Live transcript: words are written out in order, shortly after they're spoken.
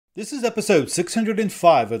This is episode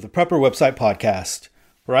 605 of the Prepper Website Podcast,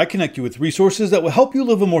 where I connect you with resources that will help you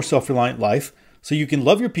live a more self-reliant life so you can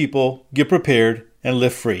love your people, get prepared, and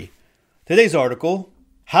live free. Today's article,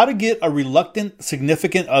 How to Get a Reluctant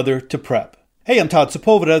Significant Other to Prep. Hey, I'm Todd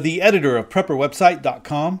Sepulveda, the editor of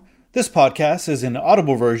PrepperWebsite.com. This podcast is an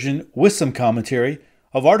audible version with some commentary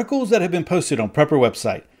of articles that have been posted on Prepper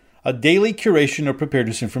Website, a daily curation of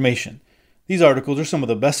preparedness information. These articles are some of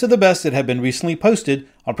the best that have been recently posted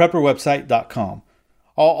on PrepperWebsite.com.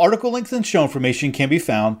 All article links and show information can be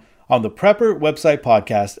found on the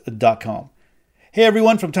PrepperWebsitePodcast.com. Hey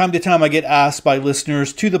everyone, from time to time I get asked by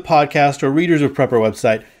listeners to the podcast or readers of Prepper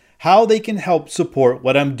Website how they can help support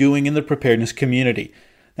what I'm doing in the preparedness community.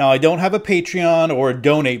 Now, I don't have a Patreon or a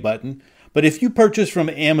donate button, but if you purchase from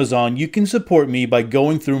Amazon, you can support me by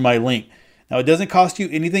going through my link. Now, it doesn't cost you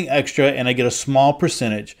anything extra and I get a small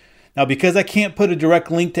percentage. Now, because I can't put a direct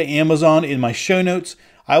link to Amazon in my show notes,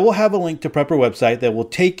 I will have a link to Prepper Website that will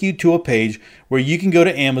take you to a page where you can go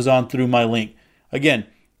to Amazon through my link. Again,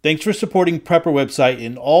 thanks for supporting Prepper Website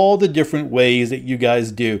in all the different ways that you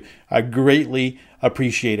guys do. I greatly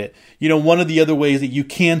appreciate it. You know, one of the other ways that you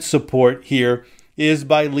can support here is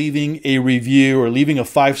by leaving a review or leaving a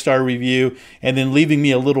 5-star review and then leaving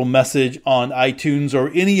me a little message on iTunes or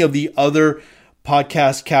any of the other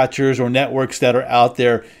podcast catchers or networks that are out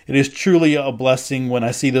there. It is truly a blessing when I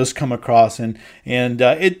see those come across, and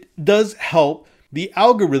it does help the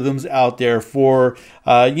algorithms out there for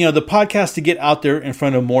the podcast to get out there in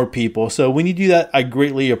front of more people. So when you do that, I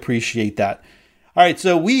greatly appreciate that. All right,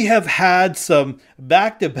 so we have had some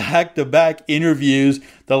back-to-back interviews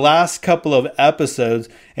the last couple of episodes,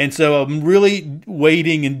 and so I'm really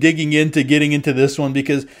waiting and digging into getting into this one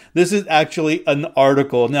because this is actually an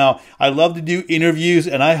article. Now, I love to do interviews,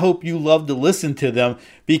 and I hope you love to listen to them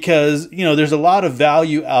because, there's a lot of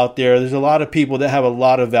value out there. There's a lot of people that have a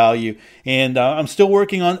lot of value, and I'm still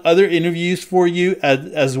working on other interviews for you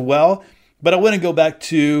as well. But I want to go back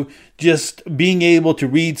to just being able to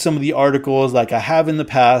read some of the articles like I have in the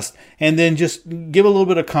past and then just give a little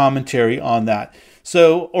bit of commentary on that.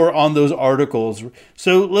 Or on those articles.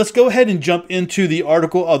 So let's go ahead and jump into the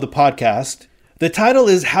article of the podcast. The title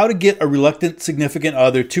is How to Get a Reluctant Significant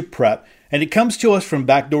Other to Prep, and it comes to us from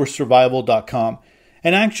backdoorsurvival.com.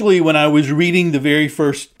 And actually, when I was reading the very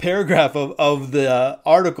first paragraph of the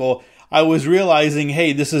article, I was realizing,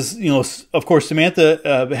 hey, this is, of course,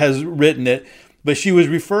 Samantha has written it, but she was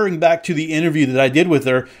referring back to the interview that I did with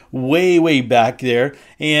her way back there.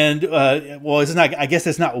 And, I guess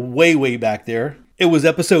it's not way back there. It was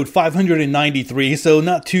episode 593, so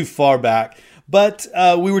not too far back. But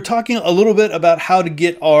we were talking a little bit about how to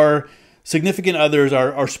get our significant others,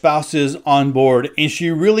 our spouses on board. And she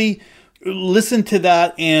really listened to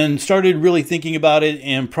that and started really thinking about it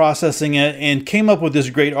and processing it and came up with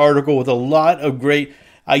this great article with a lot of great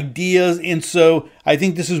ideas. And so I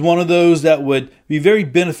think this is one of those that would be very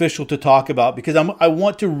beneficial to talk about because I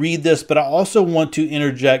want to read this, but I also want to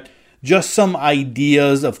interject just some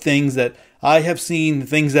ideas of things that I have seen,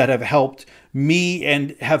 things that have helped me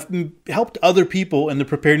and have helped other people in the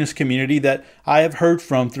preparedness community that I have heard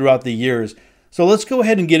from throughout the years. So let's go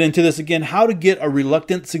ahead and get into this again. How to get a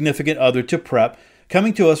reluctant significant other to prep,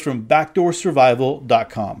 coming to us from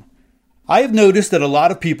backdoorsurvival.com. I have noticed that a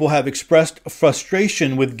lot of people have expressed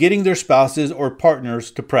frustration with getting their spouses or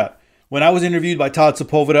partners to prep. When I was interviewed by Todd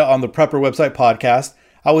Sepulveda on the Prepper Website podcast,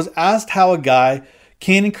 I was asked how a guy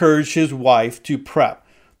can encourage his wife to prep.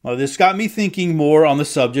 Well, this got me thinking more on the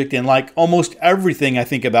subject, and like almost everything I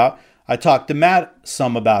think about, I talked to Matt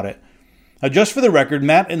some about it. Now, just for the record,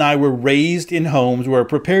 Matt and I were raised in homes where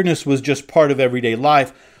preparedness was just part of everyday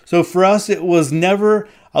life. So for us, it was never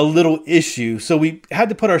a little issue. So we had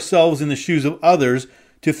to put ourselves in the shoes of others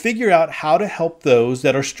to figure out how to help those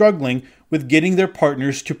that are struggling with getting their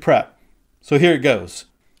partners to prep. So here it goes.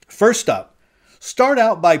 First up, start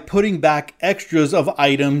out by putting back extras of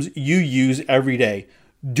items you use every day.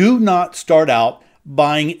 Do not start out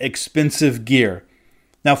buying expensive gear.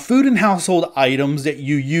 Now, food and household items that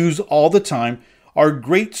you use all the time are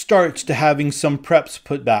great starts to having some preps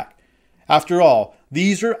put back. After all,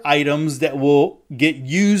 these are items that will get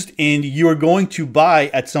used and you're going to buy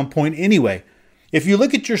at some point anyway. If you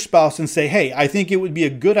look at your spouse and say, hey, I think it would be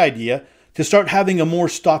a good idea to start having a more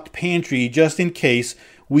stocked pantry just in case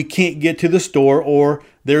we can't get to the store or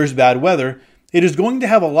there's bad weather, it is going to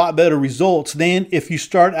have a lot better results than if you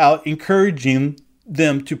start out encouraging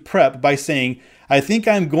them to prep by saying, I think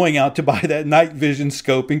I'm going out to buy that night vision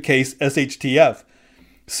scope in case SHTF.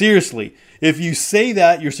 Seriously, if you say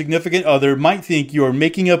that, your significant other might think you are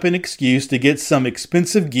making up an excuse to get some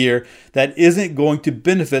expensive gear that isn't going to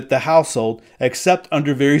benefit the household except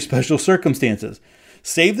under very special circumstances.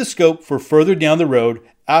 Save the scope for further down the road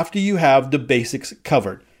after you have the basics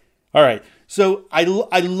covered. All right, so I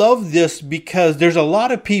love this because there's a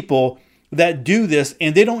lot of people that do this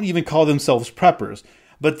and they don't even call themselves preppers,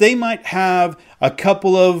 but they might have a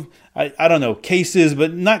couple of, I don't know, cases,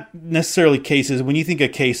 but not necessarily cases. When you think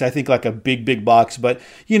of case, I think like a big box, but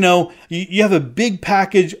you have a big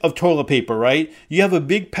package of toilet paper, right? You have a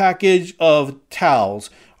big package of towels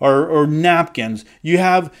or napkins. You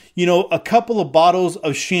have, a couple of bottles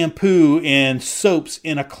of shampoo and soaps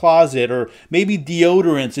in a closet, or maybe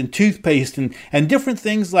deodorants and toothpaste and different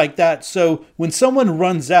things like that. So when someone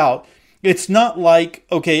runs out, it's not like,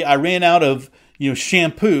 okay, I ran out of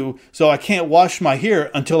shampoo, so I can't wash my hair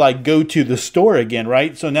until I go to the store again,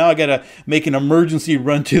 right? So now I got to make an emergency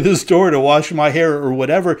run to the store to wash my hair or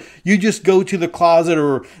whatever. You just go to the closet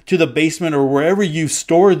or to the basement or wherever you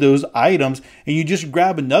store those items and you just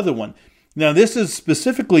grab another one. Now, this is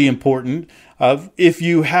specifically important if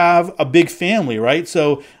you have a big family, right?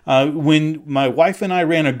 So when my wife and I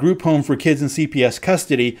ran a group home for kids in CPS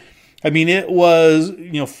custody, it was,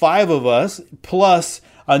 5 of us plus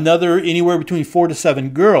another anywhere between 4 to 7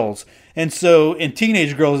 girls. And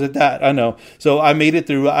teenage girls at that, I know. So I made it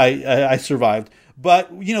through, I survived.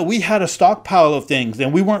 But, we had a stockpile of things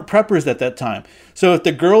and we weren't preppers at that time. So if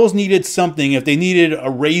the girls needed something, if they needed a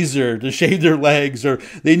razor to shave their legs or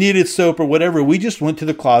they needed soap or whatever, we just went to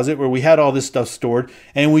the closet where we had all this stuff stored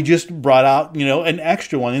and we just brought out, an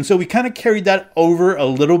extra one. And so we kind of carried that over a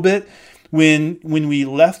little bit when we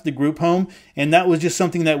left the group home, and that was just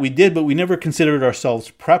something that we did, but we never considered ourselves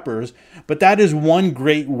preppers. But that is one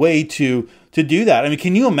great way to do that.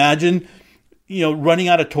 Can you imagine, running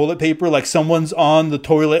out of toilet paper, like someone's on the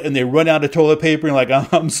toilet and they run out of toilet paper and like,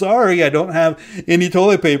 I'm sorry, I don't have any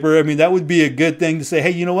toilet paper. That would be a good thing to say,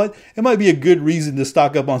 hey, you know what? It might be a good reason to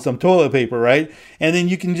stock up on some toilet paper, right? And then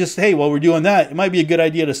you can just, hey, while we're doing that, it might be a good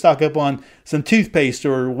idea to stock up on some toothpaste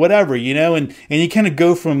or whatever, and you kind of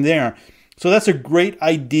go from there. So that's a great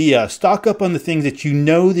idea. Stock up on the things that you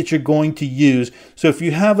know that you're going to use. So if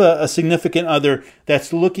you have a significant other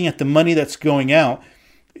that's looking at the money that's going out,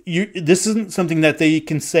 this isn't something that they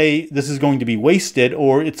can say this is going to be wasted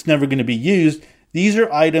or it's never going to be used. These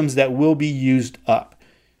are items that will be used up.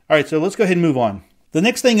 All right, so let's go ahead and move on. The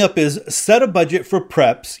next thing up is set a budget for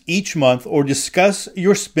preps each month or discuss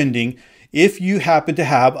your spending if you happen to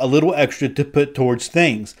have a little extra to put towards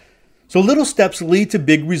things. So little steps lead to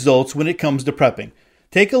big results when it comes to prepping.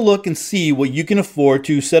 Take a look and see what you can afford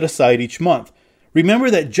to set aside each month. Remember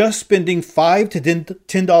that just spending $5 to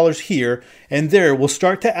 $10 here and there will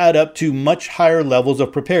start to add up to much higher levels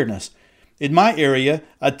of preparedness. In my area,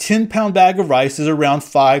 a 10-pound bag of rice is around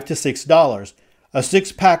 $5 to $6. A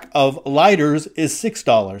 6-pack of lighters is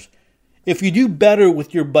 $6. If you do better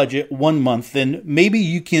with your budget one month, then maybe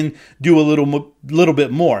you can do a little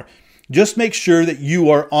bit more. Just make sure that you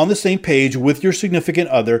are on the same page with your significant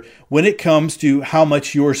other when it comes to how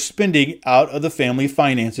much you're spending out of the family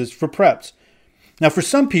finances for preps. Now, for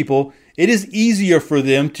some people, it is easier for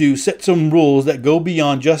them to set some rules that go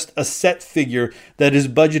beyond just a set figure that is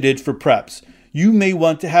budgeted for preps. You may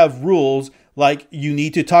want to have rules like you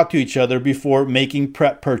need to talk to each other before making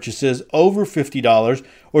prep purchases over $50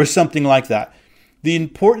 or something like that. The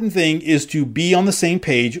important thing is to be on the same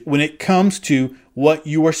page when it comes to what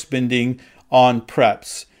you are spending on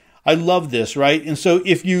preps. I love this, right? And so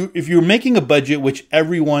if you're making a budget, which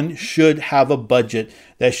everyone should have a budget,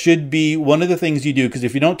 that should be one of the things you do, because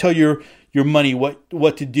if you don't tell your money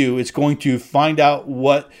what to do, it's going to find out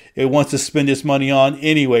what it wants to spend its money on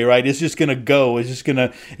anyway, right? It's just going to go. It's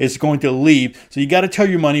going to leave. So you got to tell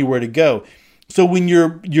your money where to go. So when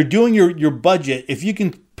you're doing your budget, if you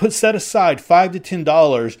can set aside $5 to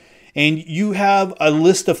 $10 and you have a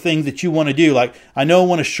list of things that you want to do, like I know I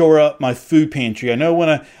want to shore up my food pantry. I know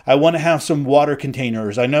I want to have some water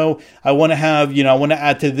containers. I know I want to have, I want to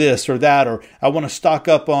add to this or that, or I want to stock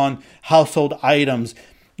up on household items.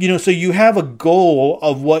 So you have a goal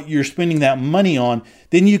of what you're spending that money on,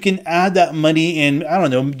 then you can add that money and I don't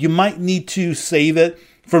know, you might need to save it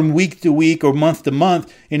from week to week or month to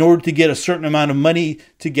month in order to get a certain amount of money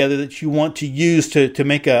together that you want to use to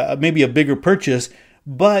make maybe a bigger purchase,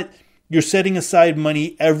 but you're setting aside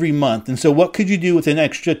money every month. And so what could you do with an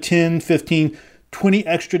extra 10, 15, 20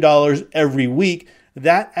 extra dollars every week?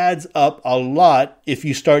 That adds up a lot if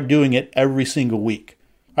you start doing it every single week.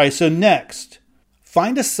 All right, so next,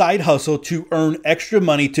 Find a side hustle to earn extra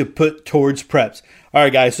money to put towards preps. All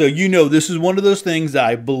right, guys, so this is one of those things that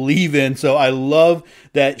I believe in. So I love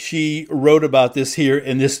that she wrote about this here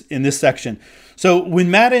in this section. So when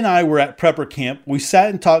Matt and I were at prepper camp, we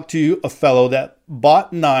sat and talked to a fellow that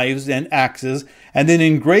bought knives and axes and then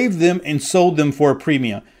engraved them and sold them for a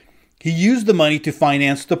premium. He used the money to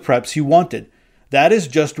finance the preps he wanted. That is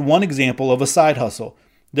just one example of a side hustle.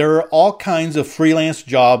 There are all kinds of freelance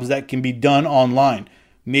jobs that can be done online.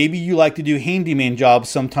 Maybe you like to do handyman jobs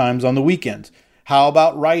sometimes on the weekends. How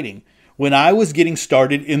about writing? When I was getting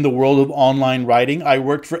started in the world of online writing, I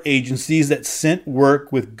worked for agencies that sent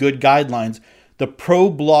work with good guidelines. The Pro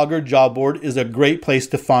Blogger job board is a great place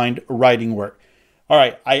to find writing work. All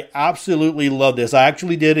right, I absolutely love this. I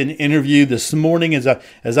actually did an interview this morning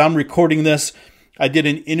as I'm recording this. I did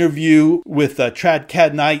an interview with Trad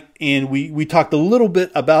Cadnight, and we talked a little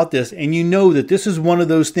bit about this. And you know that this is one of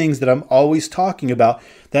those things that I'm always talking about,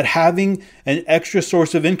 that having an extra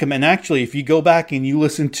source of income. And actually, if you go back and you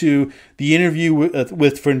listen to the interview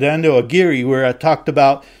with Fernando Aguirre, where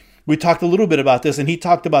we talked a little bit about this, and he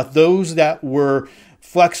talked about those that were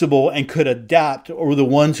flexible and could adapt, or the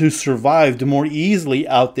ones who survived more easily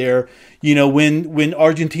out there, when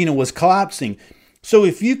Argentina was collapsing. So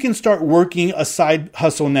if you can start working a side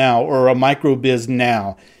hustle now, or a micro biz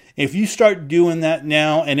now, if you start doing that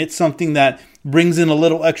now and it's something that brings in a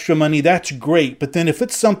little extra money, that's great. But then if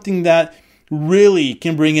it's something that really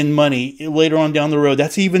can bring in money later on down the road,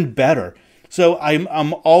 that's even better. So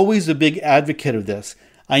I'm always a big advocate of this.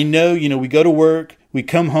 I know, we go to work, we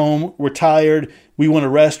come home, we're tired, we want to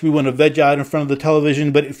rest, we want to veg out in front of the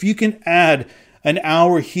television. But if you can add an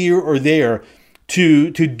hour here or there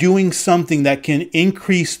to doing something that can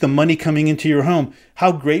increase the money coming into your home,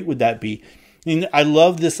 how great would that be? And I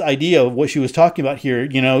love this idea of what she was talking about here.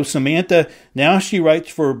 Samantha, now she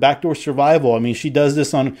writes for Backdoor Survival. I mean, she does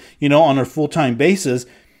this on her full-time basis,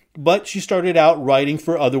 but she started out writing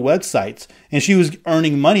for other websites and she was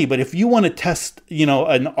earning money. But if you want to test,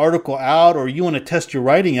 an article out, or you want to test your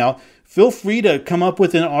writing out, feel free to come up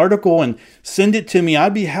with an article and send it to me.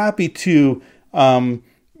 I'd be happy to,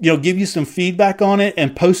 give you some feedback on it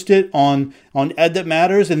and post it on Ed That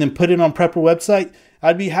Matters, and then put it on Prepper website.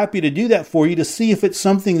 I'd be happy to do that for you to see if it's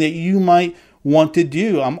something that you might want to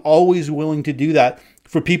do. I'm always willing to do that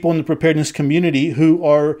for people in the preparedness community who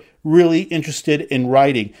are really interested in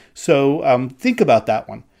writing. So think about that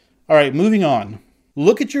one. All right, moving on.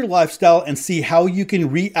 Look at your lifestyle and see how you can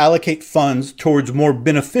reallocate funds towards more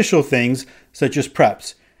beneficial things such as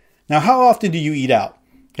preps. Now, how often do you eat out?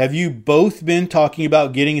 Have you both been talking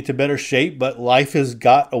about getting into better shape, but life has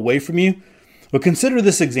got away from you? Well, consider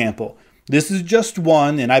this example. This is just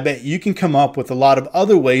one, and I bet you can come up with a lot of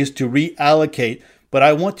other ways to reallocate, but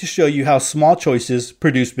I want to show you how small choices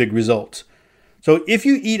produce big results. So if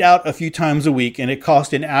you eat out a few times a week and it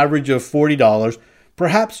costs an average of $40,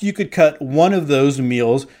 perhaps you could cut one of those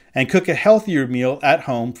meals and cook a healthier meal at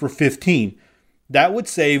home for $15. That would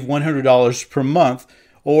save $100 per month,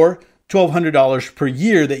 or $1,200 per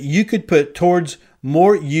year that you could put towards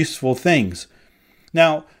more useful things.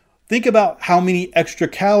 Now, think about how many extra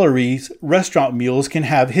calories restaurant meals can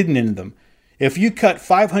have hidden in them. If you cut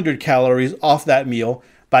 500 calories off that meal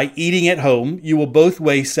by eating at home, you will both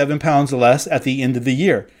weigh 7 pounds less at the end of the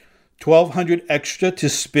year. 1,200 extra to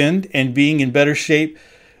spend and being in better shape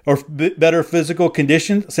or better physical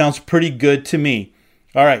condition sounds pretty good to me.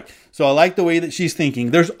 All right, so I like the way that she's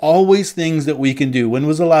thinking. There's always things that we can do. When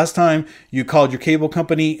was the last time you called your cable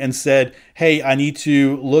company and said, hey, I need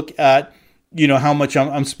to look at how much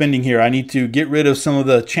I'm spending here. I need to get rid of some of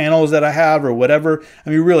the channels that I have or whatever. I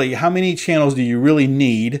mean, really, how many channels do you really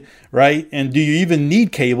need, right? And do you even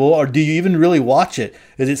need cable, or do you even really watch it?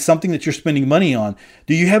 Is it something that you're spending money on?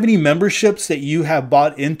 Do you have any memberships that you have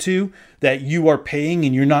bought into that you are paying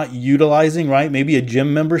and you're not utilizing, right? Maybe a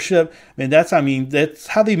gym membership. That's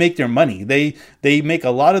how they make their money. They make a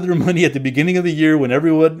lot of their money at the beginning of the year when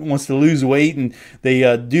everyone wants to lose weight and they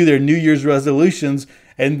do their New Year's resolutions.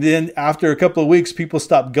 And then after a couple of weeks, people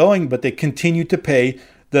stop going, but they continue to pay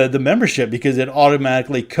the membership because it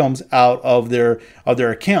automatically comes out of their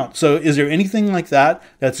account. So is there anything like that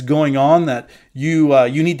that's going on that you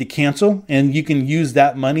need to cancel, and you can use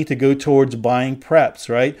that money to go towards buying preps,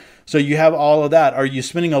 right? So you have all of that. Are you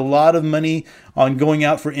spending a lot of money on going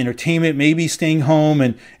out for entertainment, maybe staying home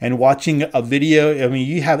and watching a video? I mean,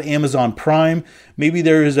 you have Amazon Prime. Maybe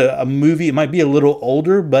there is a movie. It might be a little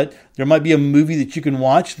older, but there might be a movie that you can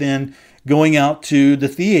watch then going out to the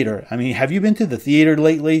theater. I mean, have you been to the theater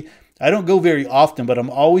lately? I don't go very often, but I'm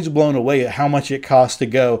always blown away at how much it costs to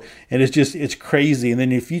go. And it's crazy. And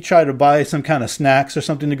then if you try to buy some kind of snacks or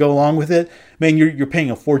something to go along with it, man, you're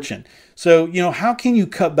paying a fortune. So, how can you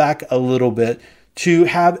cut back a little bit to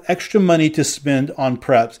have extra money to spend on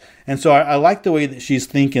preps? And so I like the way that she's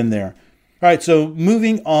thinking there. All right, so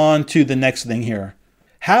moving on to the next thing here.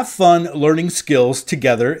 Have fun learning skills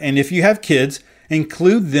together, and if you have kids,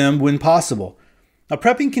 include them when possible. Now,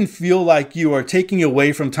 prepping can feel like you are taking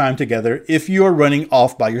away from time together if you are running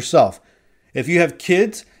off by yourself. If you have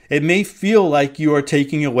kids, it may feel like you are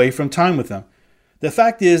taking away from time with them. The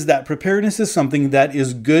fact is that preparedness is something that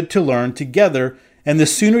is good to learn together, and the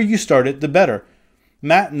sooner you start it, the better.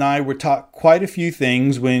 Matt and I were taught quite a few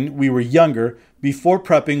things when we were younger, before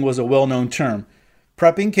prepping was a well-known term.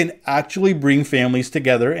 Prepping can actually bring families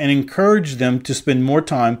together and encourage them to spend more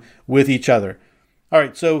time with each other. All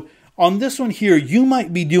right, so on this one here, you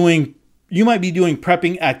might be doing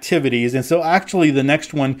prepping activities. And so actually the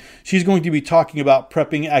next one, she's going to be talking about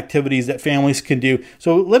prepping activities that families can do.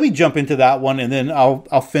 So let me jump into that one, and then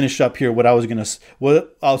I'll finish up here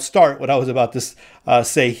I'll start what I was about to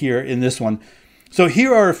say here in this one. So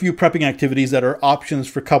here are a few prepping activities that are options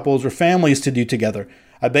for couples or families to do together.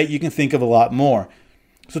 I bet you can think of a lot more.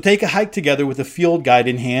 So take a hike together with a field guide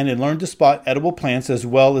in hand and learn to spot edible plants as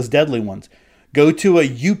well as deadly ones. Go to a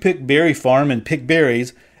you-pick berry farm and pick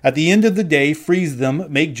berries. At the end of the day, freeze them,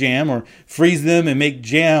 make jam, or freeze them and make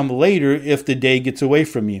jam later if the day gets away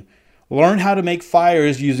from you. Learn how to make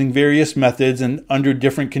fires using various methods and under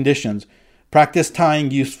different conditions. Practice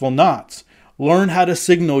tying useful knots. Learn how to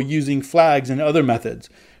signal using flags and other methods.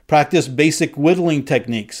 Practice basic whittling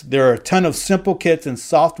techniques. There are a ton of simple kits and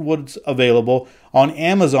softwoods available on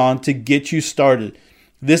Amazon to get you started.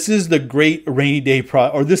 This is the great rainy day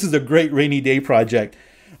project.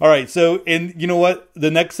 All right, so, and you know what?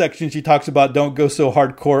 The next section, she talks about don't go so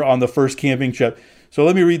hardcore on the first camping trip. So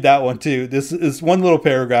let me read that one too. This is one little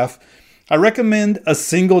paragraph. I recommend a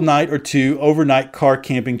single night or two overnight car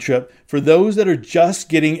camping trip for those that are just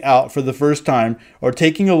getting out for the first time or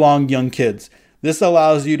taking along young kids. This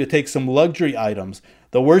allows you to take some luxury items.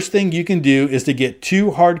 The worst thing you can do is to get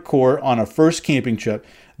too hardcore on a first camping trip.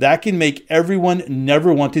 That can make everyone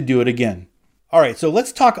never want to do it again. All right, so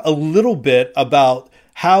let's talk a little bit about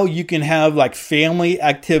how you can have like family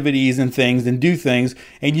activities and things and do things,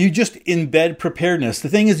 and you just embed preparedness. The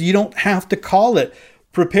thing is, you don't have to call it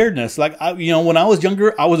preparedness. Like, when I was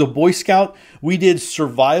younger, I was a Boy Scout. We did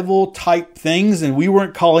survival type things, and we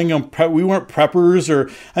weren't calling them we weren't preppers,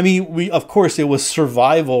 of course it was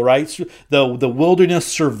survival, right? The wilderness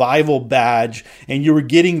survival badge, and you were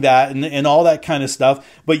getting that and all that kind of stuff.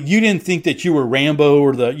 But you didn't think that you were Rambo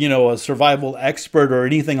or a survival expert or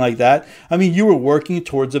anything like that. You were working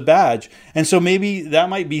towards a badge. And so maybe that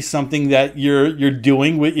might be something that you're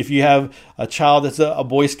doing if you have a child that's a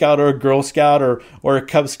Boy Scout or a Girl Scout or a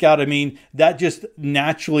Cub Scout. That just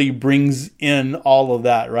naturally brings in all of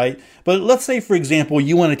that, right? But let's say, for example,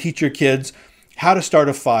 you want to teach your kids how to start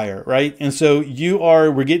a fire, right? And so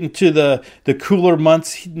we're getting to the cooler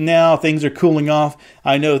months now. Things are cooling off.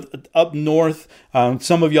 I know up north,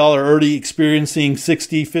 some of y'all are already experiencing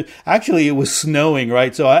 60, 50. Actually, it was snowing,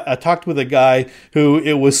 right? So I talked with a guy who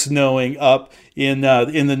it was snowing up in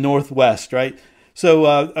the Northwest, right? So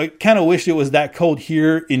I kind of wish it was that cold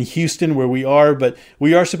here in Houston where we are, but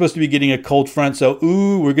we are supposed to be getting a cold front. So,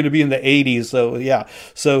 we're going to be in the 80s. So, yeah.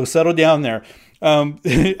 So settle down there.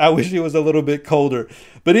 I wish it was a little bit colder.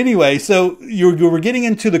 But anyway, so we're getting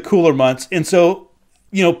into the cooler months. And so,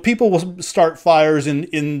 people will start fires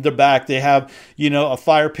in the back. They have, a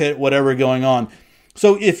fire pit, whatever going on.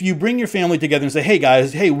 So if you bring your family together and say, hey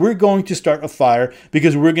guys, we're going to start a fire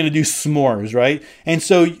because we're going to do s'mores, right? And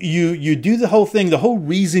so you do the whole thing. The whole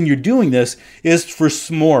reason you're doing this is for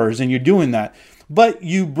s'mores, and you're doing that. But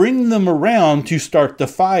you bring them around to start the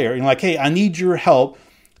fire. And like, hey, I need your help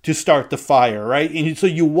to start the fire, right? And so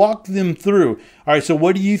you walk them through. All right, so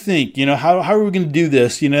what do you think? How are we going to do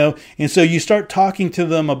this? And so you start talking to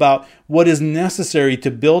them about what is necessary to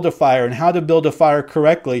build a fire and how to build a fire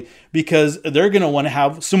correctly, because they're going to want to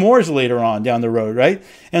have s'mores later on down the road, right?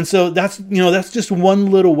 And so that's just one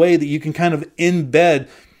little way that you can kind of embed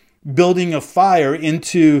building a fire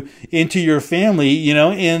into your family,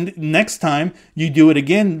 and next time you do it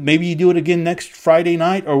again, maybe you do it again next Friday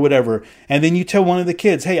night or whatever. And then you tell one of the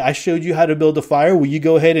kids, hey, I showed you how to build a fire. Will you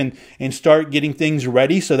go ahead and start getting things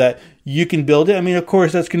ready so that you can build it? Of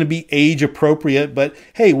course, that's going to be age appropriate, but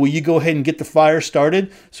hey, will you go ahead and get the fire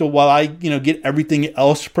started? So while I, get everything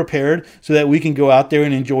else prepared so that we can go out there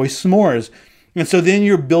and enjoy s'mores. And so then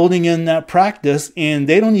you're building in that practice, and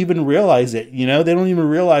they don't even realize it. They don't even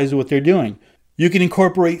realize what they're doing. You can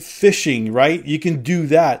incorporate fishing, right? You can do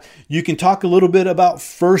that. You can talk a little bit about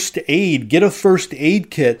first aid. Get a first aid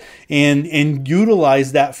kit and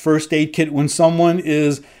utilize that first aid kit when someone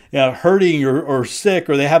is hurting or sick,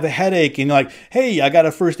 or they have a headache, and you're like, hey, I got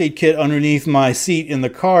a first aid kit underneath my seat in the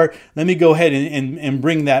car. Let me go ahead and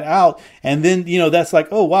bring that out. And then, that's like,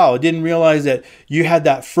 oh, wow, I didn't realize that you had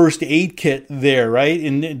that first aid kit there, right?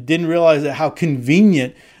 And didn't realize that how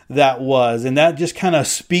convenient that was. And that just kind of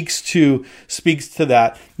speaks to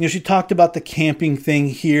that. She talked about the camping thing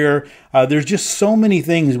here. There's just so many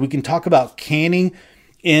things. We can talk about canning.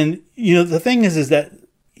 And, the thing is that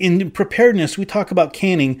in preparedness, we talk about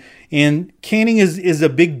canning, and canning is a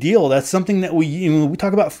big deal. That's something that we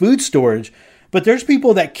talk about food storage, but there's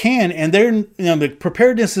people that can, and the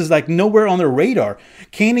preparedness is like nowhere on their radar.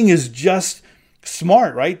 Canning is just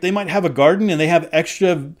smart, right? They might have a garden and they have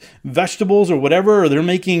extra vegetables or whatever, or they're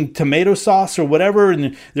making tomato sauce or whatever,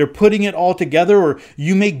 and they're putting it all together. Or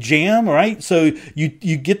you make jam, right? So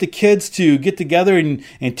you get the kids to get together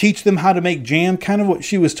and teach them how to make jam, kind of what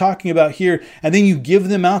she was talking about here, and then you give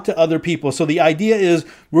them out to other people. So the idea is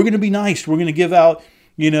we're going to be nice. We're going to give out,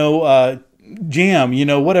 jam,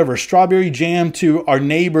 whatever, strawberry jam to our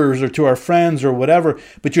neighbors or to our friends or whatever,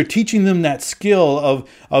 but you're teaching them that skill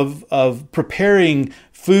of preparing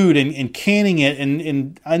food and canning it.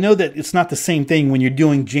 And I know that it's not the same thing when you're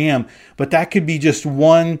doing jam, but that could be just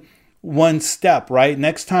one step, right?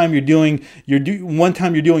 Next time one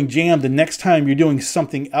time you're doing jam, the next time you're doing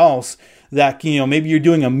something else. That, maybe you're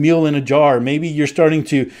doing a meal in a jar. Maybe you're starting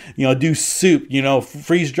to, do soup,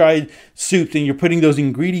 freeze-dried soup, and you're putting those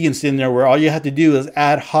ingredients in there where all you have to do is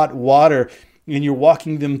add hot water and you're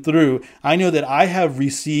walking them through. I know that I have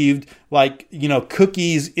received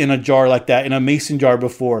cookies in a jar like that, in a mason jar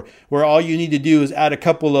before, where all you need to do is add a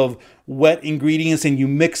couple of wet ingredients and you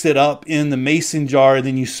mix it up in the mason jar, and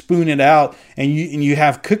then you spoon it out and you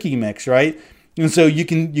have cookie mix, right? And so you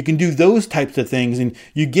can do those types of things, and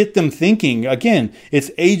you get them thinking. Again, it's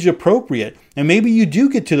age appropriate. And maybe you do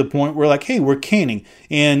get to the point where like, hey, we're canning,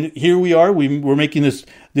 and here we are, we're making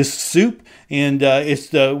this soup, and it's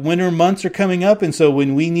the winter months are coming up, and so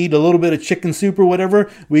when we need a little bit of chicken soup or whatever,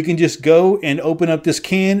 we can just go and open up this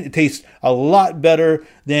can. It tastes a lot better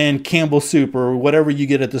than Campbell's soup or whatever you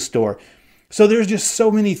get at the store. So there's just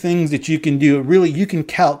so many things that you can do. Really, you can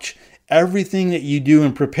couch everything that you do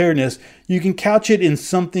in preparedness, you can couch it in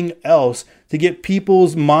something else to get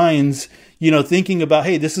people's minds, thinking about,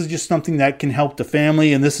 hey, this is just something that can help the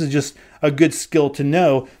family, and this is just a good skill to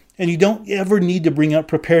know. And you don't ever need to bring up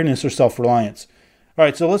preparedness or self-reliance. All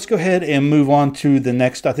right, so let's go ahead and move on to the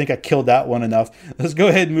next. I think I killed that one enough. Let's go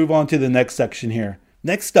ahead and move on to the next section here.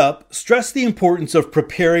 Next up, stress the importance of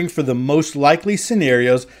preparing for the most likely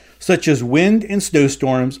scenarios, such as wind and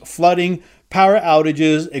snowstorms, flooding, power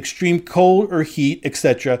outages, extreme cold or heat,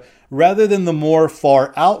 etc., rather than the more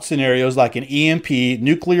far out scenarios like an EMP,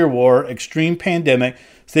 nuclear war, extreme pandemic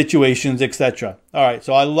situations, etc. All right,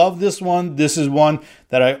 so I love this one. This is one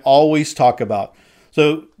that I always talk about.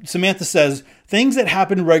 So Samantha says, things that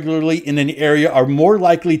happen regularly in an area are more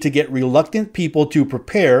likely to get reluctant people to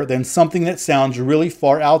prepare than something that sounds really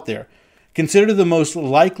far out there. Consider the most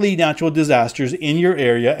likely natural disasters in your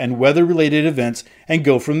area and weather-related events and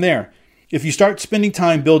go from there. If you start spending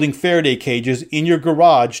time building Faraday cages in your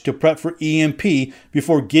garage to prep for EMP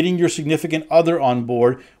before getting your significant other on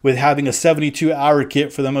board with having a 72-hour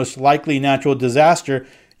kit for the most likely natural disaster,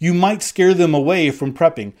 you might scare them away from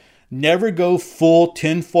prepping. Never go full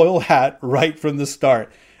tinfoil hat right from the start.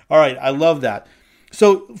 All right, I love that.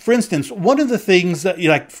 So, for instance, one of the things that,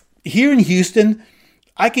 here in Houston,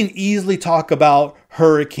 I can easily talk about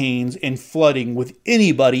hurricanes and flooding with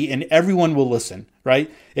anybody and everyone will listen, right?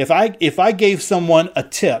 If I gave someone a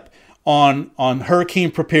tip on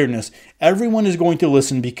hurricane preparedness, everyone is going to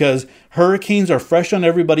listen because hurricanes are fresh on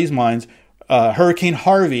everybody's minds. Hurricane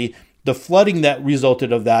Harvey, the flooding that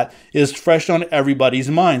resulted of that, is fresh on everybody's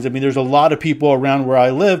minds. I mean, there's a lot of people around where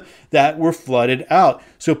I live that were flooded out.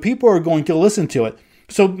 So people are going to listen to it.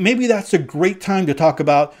 So maybe that's a great time to talk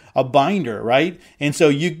about a binder, right? And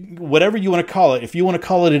so whatever you want to call it, if you want to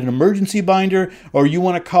call it an emergency binder or you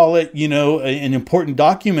want to call it, an important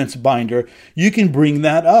documents binder, you can bring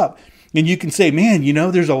that up. And you can say, man,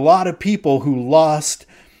 there's a lot of people who lost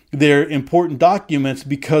their important documents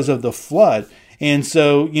because of the flood. And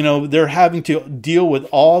so, they're having to deal with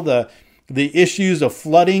all the issues of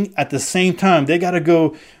flooding at the same time. They got to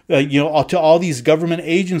go, to all these government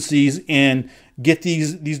agencies and get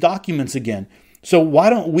these documents again. So why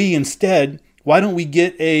don't we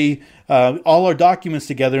get a all our documents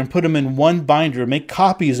together and put them in one binder, make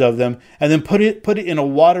copies of them, and then put it in a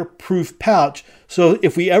waterproof pouch. So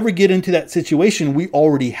if we ever get into that situation, we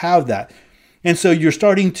already have that. And so you're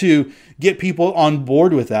starting to get people on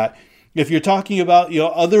board with that. If you're talking about,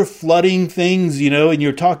 other flooding things, and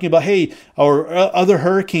you're talking about, or other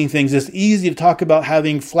hurricane things, it's easy to talk about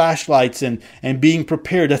having flashlights and being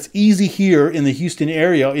prepared. That's easy here in the Houston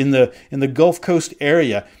area, in the Gulf Coast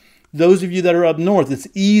area. Those of you that are up north, it's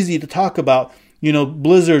easy to talk about,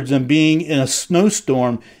 blizzards and being in a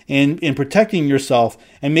snowstorm and protecting yourself,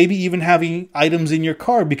 and maybe even having items in your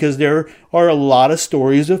car, because there are a lot of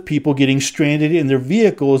stories of people getting stranded in their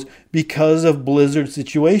vehicles because of blizzard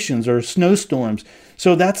situations or snowstorms.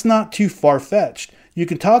 So that's not too far-fetched. You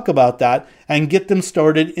can talk about that and get them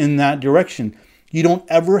started in that direction. You don't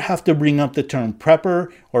ever have to bring up the term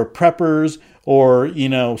prepper or preppers or,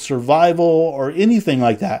 survival or anything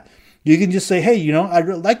like that. You can just say, hey, I'd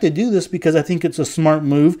like to do this because I think it's a smart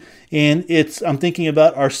move, and I'm thinking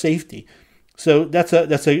about our safety. So that's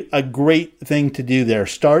a great thing to do there.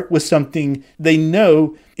 Start with something they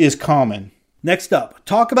know is common. Next up,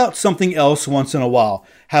 talk about something else once in a while.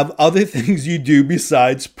 Have other things you do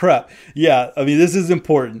besides prep. Yeah, this is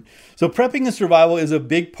important. So prepping and survival is a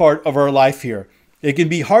big part of our life here. It can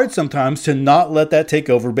be hard sometimes to not let that take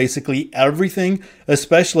over basically everything,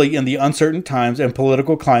 especially in the uncertain times and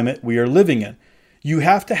political climate we are living in. You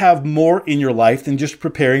have to have more in your life than just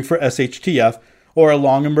preparing for SHTF or a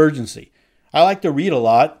long emergency. I like to read a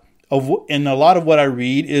lot, and a lot of what I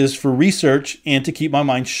read is for research and to keep my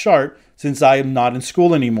mind sharp since I am not in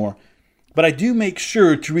school anymore. But I do make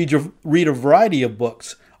sure to read a variety of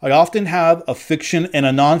books. I often have a fiction and a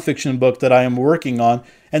nonfiction book that I am working on,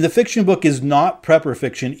 and the fiction book is not prepper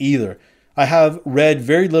fiction either. I have read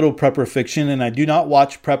very little prepper fiction, and I do not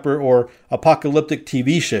watch prepper or apocalyptic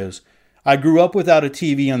TV shows. I grew up without a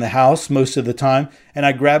TV in the house most of the time, and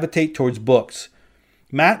I gravitate towards books.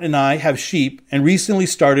 Matt and I have sheep and recently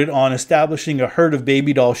started on establishing a herd of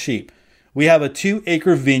baby doll sheep. We have a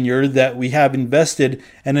 2-acre vineyard that we have invested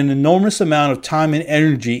an enormous amount of time and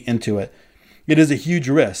energy into it. It is a huge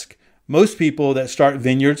risk. Most people that start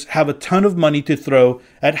vineyards have a ton of money to throw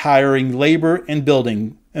at hiring labor and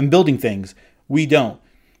building things. We don't.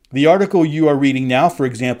 The article you are reading now, for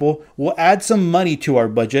example, will add some money to our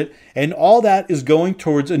budget, and all that is going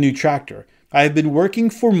towards a new tractor. I have been working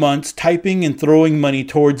for months typing and throwing money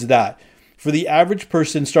towards that. For the average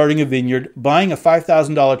person starting a vineyard, buying a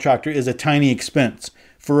 $5,000 tractor is a tiny expense.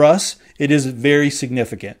 For us, it is very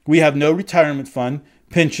significant. We have no retirement fund,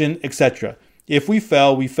 pension, etc. If we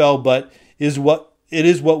fail, we fail, but it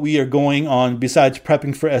is what we are going on besides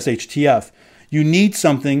prepping for SHTF. You need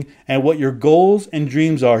something, and what your goals and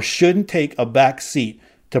dreams are shouldn't take a back seat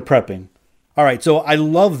to prepping. All right, so I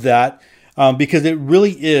love that because it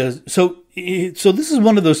really is. So this is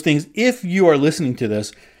one of those things, if you are listening to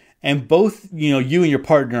this and both you and your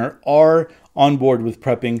partner are on board with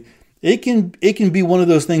prepping, it can be one of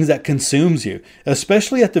those things that consumes you,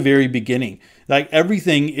 especially at the very beginning. Like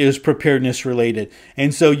everything is preparedness related.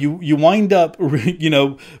 And so you wind up,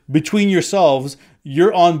 between yourselves,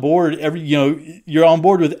 you're on board you're on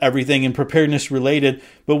board with everything and preparedness related.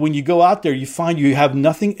 But when you go out there, you find you have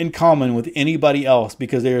nothing in common with anybody else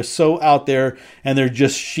because they are so out there and they're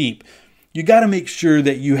just sheep. You got to make sure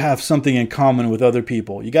that you have something in common with other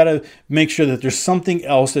people. You got to make sure that there's something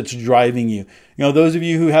else that's driving you. Those of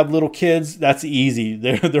you who have little kids, that's easy.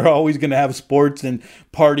 They're always going to have sports and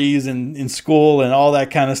parties and in school and all that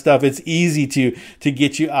kind of stuff. It's easy to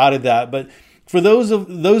get you out of that. But for those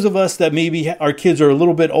of us that maybe our kids are a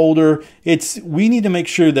little bit older, we need to make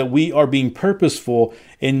sure that we are being purposeful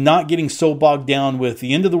and not getting so bogged down with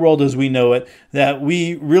the end of the world as we know it that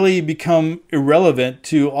we really become irrelevant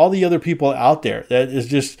to all the other people out there. That is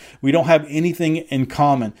just, we don't have anything in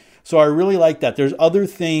common. So I really like that. There's other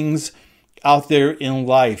things out there in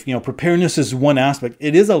life. Preparedness is one aspect.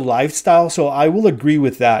 It is a lifestyle. So I will agree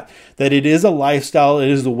with that it is a lifestyle. It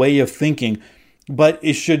is the way of thinking, but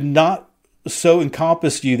it should not so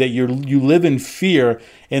encompass you that you live in fear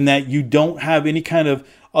and that you don't have any kind of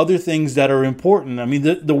other things that are important. I mean,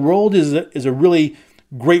 the world is a really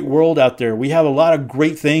great world out there. We have a lot of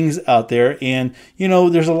great things out there, and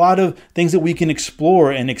there's a lot of things that we can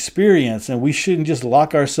explore and experience, and we shouldn't just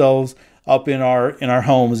lock ourselves up in our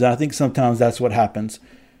homes. And I think sometimes that's what happens.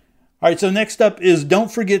 All right, so next up is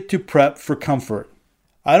don't forget to prep for comfort.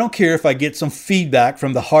 I don't care if I get some feedback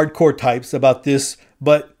from the hardcore types about this,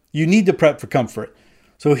 but you need to prep for comfort.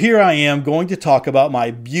 So here I am going to talk about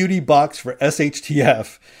my beauty box for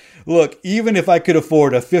SHTF. Look, even if I could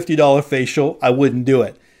afford a $50 facial, I wouldn't do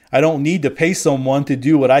it. I don't need to pay someone to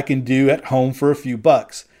do what I can do at home for a few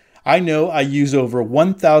bucks. I know I use over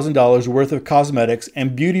 $1,000 worth of cosmetics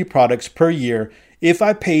and beauty products per year if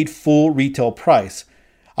I paid full retail price.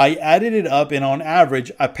 I added it up, and on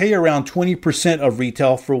average, I pay around 20% of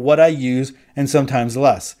retail for what I use and sometimes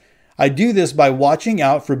less. I do this by watching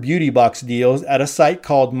out for beauty box deals at a site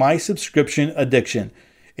called My Subscription Addiction.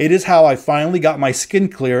 It is how I finally got my skin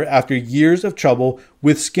clear after years of trouble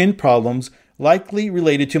with skin problems, likely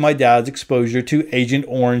related to my dad's exposure to Agent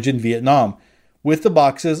Orange in Vietnam. With the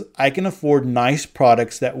boxes, I can afford nice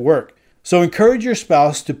products that work. So encourage your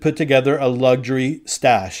spouse to put together a luxury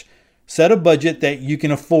stash. Set a budget that you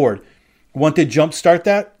can afford. Want to jumpstart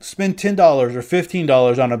that? Spend $10 or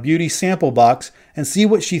 $15 on a beauty sample box and see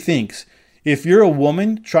what she thinks. If you're a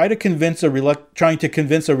woman trying to convince a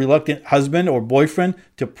reluctant husband or boyfriend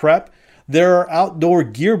to prep, there are outdoor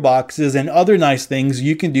gear boxes and other nice things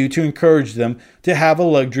you can do to encourage them to have a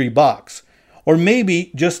luxury box. Or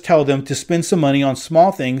maybe just tell them to spend some money on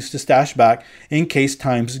small things to stash back in case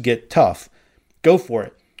times get tough. Go for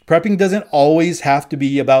it. Prepping doesn't always have to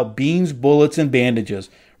be about beans, bullets, and bandages,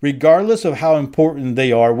 regardless of how important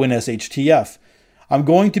they are when SHTF. I'm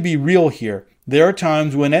going to be real here. There are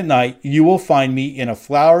times when at night you will find me in a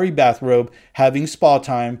flowery bathrobe having spa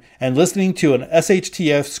time and listening to an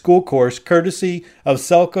SHTF school course courtesy of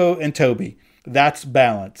Selco and Toby. That's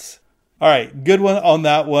balance. All right, good one on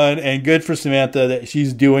that one, and good for Samantha that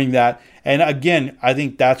she's doing that. And again, I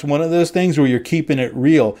think that's one of those things where you're keeping it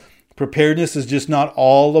real. Preparedness is just not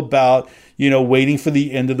all about, waiting for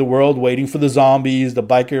the end of the world, waiting for the zombies, the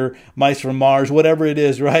biker mice from Mars, whatever it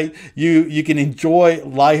is, right? You can enjoy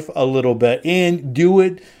life a little bit and do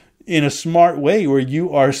it in a smart way where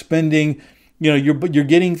you are spending, you're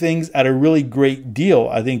getting things at a really great deal.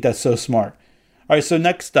 I think that's so smart. All right, so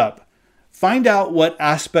next up, find out what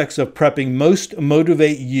aspects of prepping most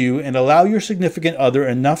motivate you and allow your significant other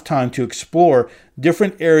enough time to explore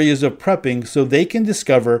different areas of prepping so they can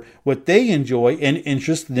discover what they enjoy and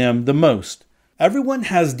interest them the most. Everyone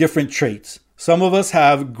has different traits. Some of us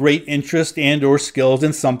have great interest and or skills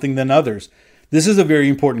in something than others. This is a very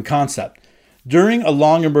important concept. During a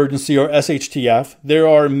long emergency or SHTF, there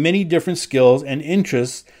are many different skills and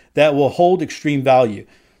interests that will hold extreme value.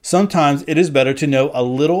 Sometimes it is better to know a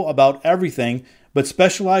little about everything, but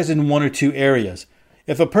specialize in one or two areas.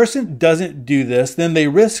 If a person doesn't do this, then they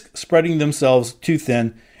risk spreading themselves too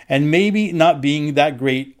thin and maybe not being that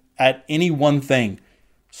great at any one thing.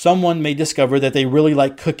 Someone may discover that they really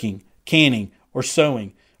like cooking, canning, or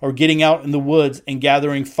sewing, or getting out in the woods and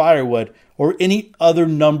gathering firewood, or any other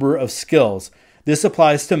number of skills. This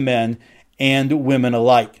applies to men and women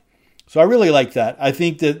alike. So I really like that. I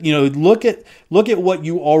think that, look at what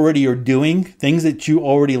you already are doing, things that you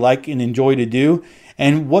already like and enjoy to do,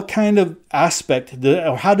 and what kind of aspect,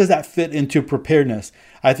 or how does that fit into preparedness?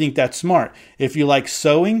 I think that's smart. If you like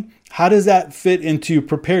sewing, how does that fit into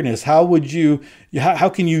preparedness? How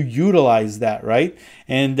can you utilize that, right?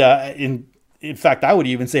 And in fact, I would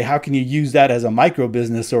even say, how can you use that as a micro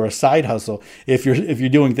business or a side hustle if you're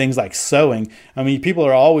doing things like sewing? I mean, people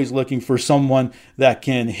are always looking for someone that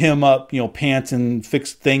can hem up, pants and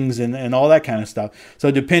fix things and all that kind of stuff.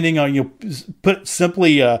 So depending on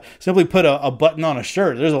simply put a button on a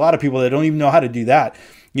shirt. There's a lot of people that don't even know how to do that.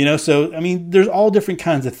 So I mean, there's all different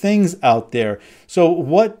kinds of things out there. So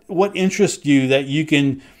what interests you that you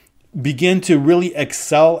can begin to really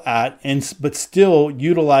excel at, but still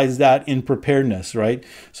utilize that in preparedness, right?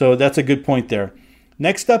 So that's a good point there.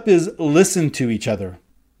 Next up is listen to each other.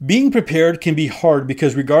 Being prepared can be hard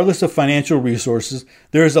because regardless of financial resources,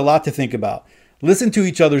 there is a lot to think about. Listen to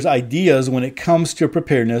each other's ideas when it comes to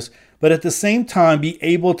preparedness, but at the same time be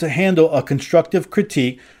able to handle a constructive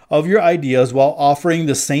critique of your ideas while offering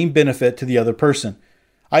the same benefit to the other person.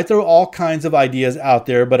 I throw all kinds of ideas out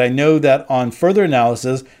there, but I know that on further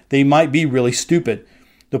analysis, they might be really stupid.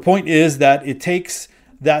 The point is that it takes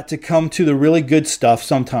that to come to the really good stuff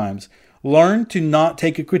sometimes. Learn to not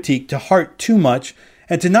take a critique to heart too much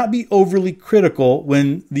and to not be overly critical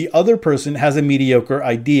when the other person has a mediocre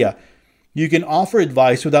idea. You can offer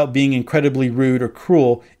advice without being incredibly rude or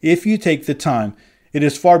cruel if you take the time. It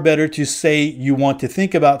is far better to say you want to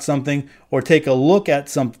think about something or take a look at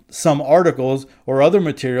some articles or other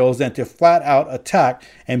materials than to flat out attack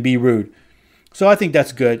and be rude. So I think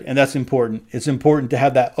that's good and that's important. It's important to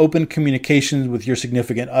have that open communication with your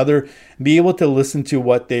significant other, be able to listen to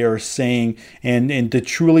what they are saying and to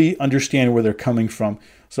truly understand where they're coming from.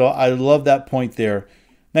 So I love that point there.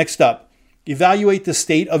 Next up, evaluate the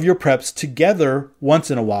state of your preps together once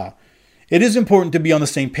in a while. It is important to be on the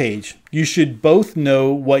same page. You should both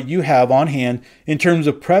know what you have on hand in terms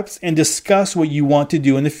of preps and discuss what you want to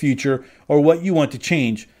do in the future or what you want to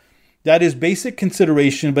change. That is basic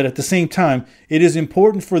consideration, but at the same time, it is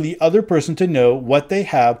important for the other person to know what they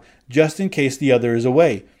have just in case the other is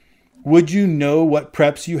away. Would you know what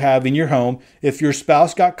preps you have in your home if your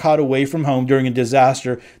spouse got caught away from home during a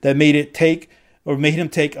disaster that made him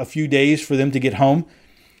take a few days for them to get home?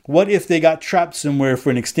 What if they got trapped somewhere for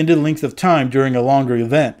an extended length of time during a longer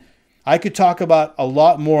event? I could talk about a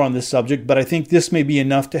lot more on this subject, but I think this may be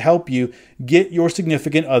enough to help you get your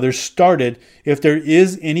significant other started if there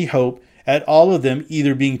is any hope at all of them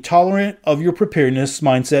either being tolerant of your preparedness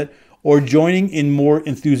mindset or joining in more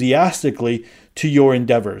enthusiastically to your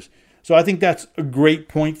endeavors. So I think that's a great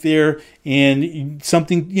point there, and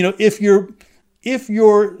something, if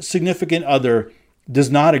your significant other does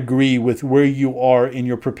not agree with where you are in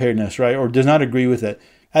your preparedness, right, or does not agree with it,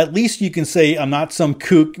 at least you can say, I'm not some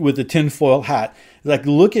kook with a tinfoil hat. Like,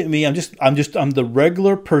 look at me. I'm the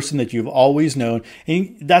regular person that you've always known.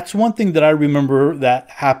 And that's one thing that I remember that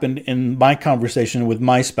happened in my conversation with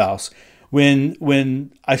my spouse.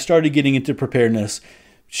 When I started getting into preparedness,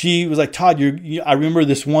 she was like, Todd, I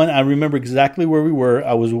remember exactly where we were.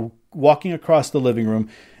 I was walking across the living room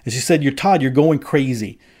and she said, Todd, you're going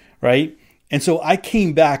crazy. Right. And so I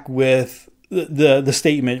came back with the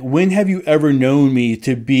statement, when have you ever known me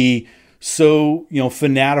to be so,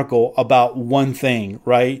 fanatical about one thing,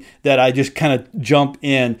 right? That I just kind of jump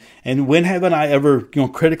in. And when haven't I ever,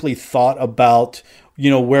 critically thought about,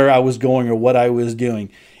 where I was going or what I was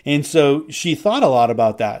doing? And so she thought a lot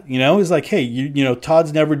about that, it's like, hey,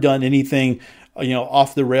 Todd's never done anything,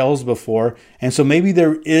 off the rails before. And so maybe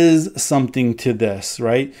there is something to this,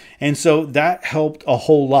 right? And so that helped a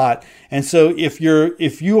whole lot. And so if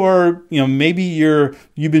you are, maybe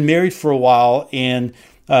you've been married for a while and,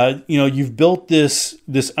 you've built this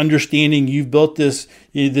understanding, you've built this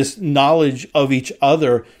knowledge of each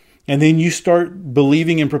other, and then you start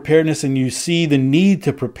believing in preparedness and you see the need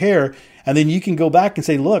to prepare. And then you can go back and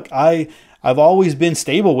say, look, I've always been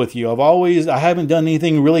stable with you. I haven't done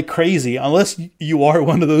anything really crazy, unless you are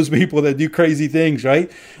one of those people that do crazy things, right?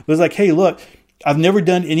 But it's like, hey, look, I've never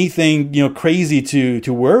done anything, crazy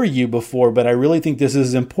to worry you before, but I really think this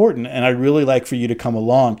is important and I'd really like for you to come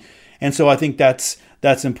along. And so I think that's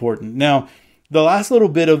important. Now, the last little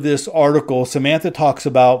bit of this article, Samantha talks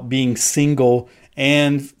about being single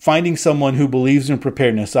and finding someone who believes in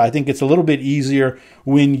preparedness. So I think it's a little bit easier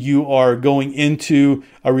when you are going into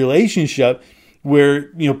a relationship where,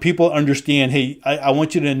 people understand, hey, I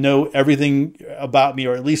want you to know everything about me,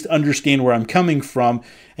 or at least understand where I'm coming from.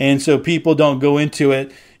 And so people don't go into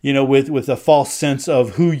it, with a false sense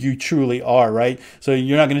of who you truly are, right? So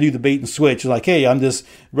you're not going to do the bait and switch. Like, hey, I'm this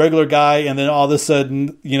regular guy. And then all of a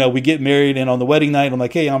sudden, we get married, and on the wedding night, I'm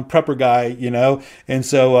like, hey, I'm prepper guy, And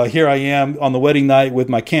so here I am on the wedding night with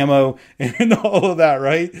my camo and all of that,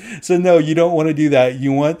 right? So no, you don't want to do that.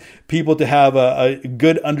 You want people to have a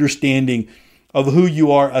good understanding of who you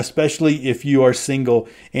are, especially if you are single,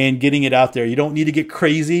 and getting it out there. You don't need to get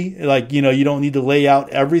crazy. Like, you don't need to lay out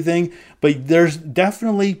everything, but there's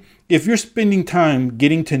definitely, if you're spending time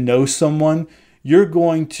getting to know someone, you're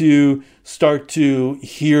going to start to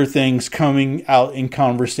hear things coming out in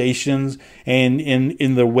conversations and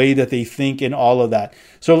in the way that they think and all of that.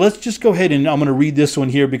 So let's just go ahead, and I'm going to read this one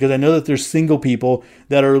here because I know that there's single people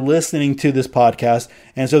that are listening to this podcast.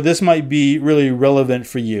 And so this might be really relevant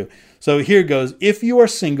for you. So here goes. If you are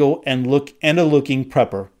single and a looking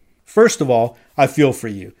prepper, first of all, I feel for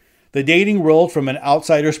you. The dating world from an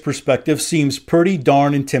outsider's perspective seems pretty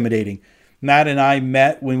darn intimidating. Matt and I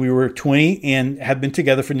met when we were 20 and have been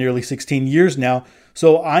together for nearly 16 years now.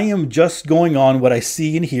 So I am just going on what I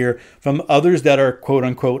see and hear from others that are quote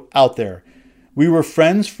unquote out there. We were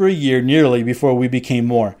friends for a year nearly before we became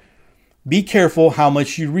more. Be careful how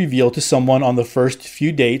much you reveal to someone on the first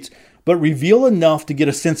few dates, but reveal enough to get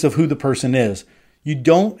a sense of who the person is. You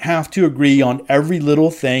don't have to agree on every little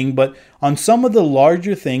thing, but on some of the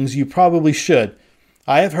larger things you probably should.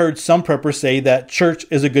 I have heard some preppers say that church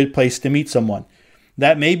is a good place to meet someone.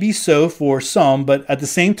 That may be so for some, but at the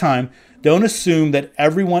same time, don't assume that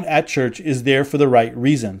everyone at church is there for the right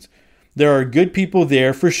reasons. There are good people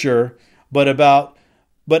there for sure, but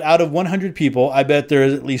out of 100 people, I bet there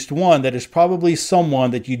is at least one that is probably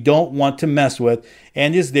someone that you don't want to mess with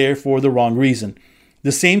and is there for the wrong reason.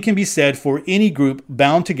 The same can be said for any group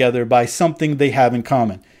bound together by something they have in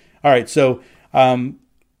common. All right, so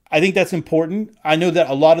I think that's important. I know that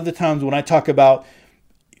a lot of the times when I talk about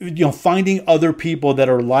finding other people that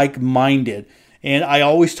are like-minded, and I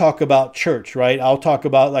always talk about church, right? I'll talk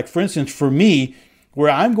about, like, for instance, for me, where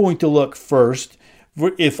I'm going to look first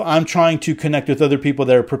if I'm trying to connect with other people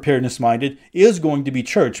that are preparedness minded, is going to be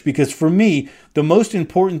church. Because for me, the most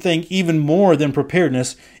important thing, even more than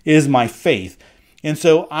preparedness, is my faith. And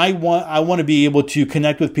so I want to be able to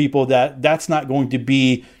connect with people that's not going to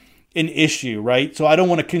be an issue, right? So I don't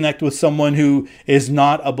want to connect with someone who is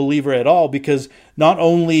not a believer at all, because not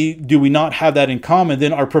only do we not have that in common,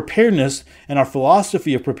 then our preparedness and our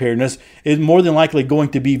philosophy of preparedness is more than likely going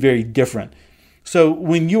to be very different. So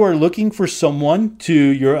when you are looking for someone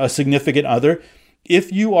a significant other,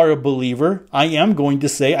 if you are a believer, I am going to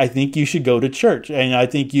say, I think you should go to church, and I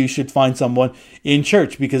think you should find someone in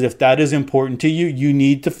church, because if that is important to you, you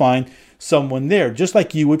need to find someone there, just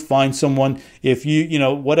like you would find someone if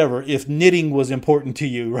if knitting was important to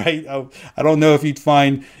you, right? I don't know if you'd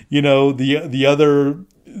find, your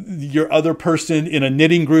other person in a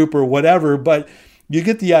knitting group or whatever, but you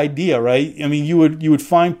get the idea, right? I mean, you would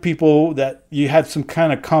find people that you have some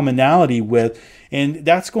kind of commonality with, and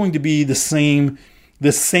that's going to be the same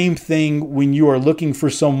thing when you are looking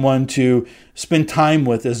for someone to spend time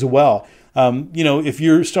with as well. If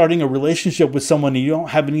you're starting a relationship with someone and you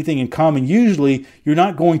don't have anything in common, usually you're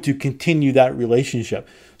not going to continue that relationship.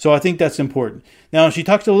 So I think that's important. Now, she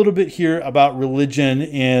talks a little bit here about religion,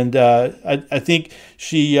 and I think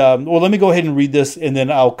she, let me go ahead and read this, and then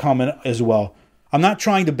I'll comment as well. I'm not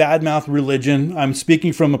trying to badmouth religion. I'm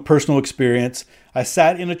speaking from a personal experience. I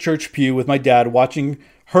sat in a church pew with my dad watching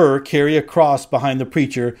her carry a cross behind the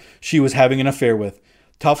preacher she was having an affair with.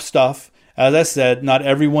 Tough stuff. As I said, not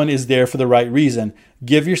everyone is there for the right reason.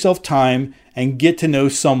 Give yourself time and get to know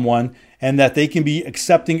someone, and that they can be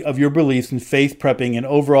accepting of your beliefs in faith, prepping, and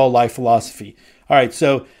overall life philosophy. All right,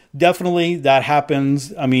 so definitely that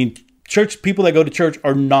happens. I mean, people that go to church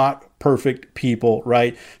are not perfect people,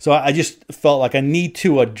 right? So I just felt like I need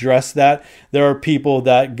to address that. There are people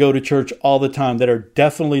that go to church all the time that are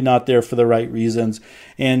definitely not there for the right reasons.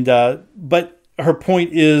 And but her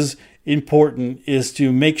point is important, is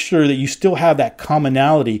to make sure that you still have that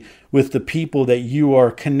commonality with the people that you are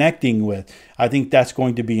connecting with. I think that's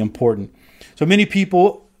going to be important. So many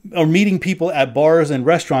people or meeting people at bars and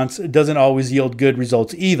restaurants doesn't always yield good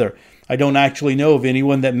results either. I don't actually know of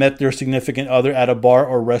anyone that met their significant other at a bar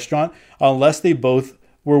or restaurant unless they both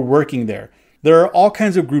were working there. There are all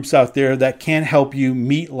kinds of groups out there that can help you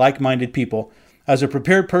meet like-minded people. As a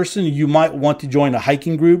prepared person, you might want to join a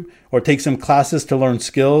hiking group or take some classes to learn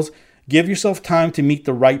skills. Give yourself time to meet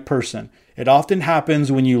the right person. It often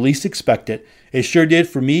happens when you least expect it. It sure did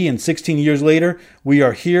for me, and 16 years later, we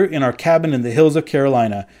are here in our cabin in the hills of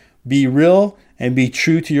Carolina. Be real and be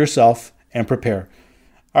true to yourself and prepare.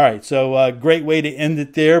 All right, so a great way to end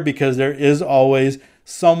it there, because there is always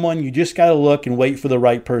someone. You just got to look and wait for the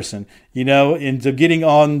right person, and so getting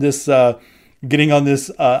on this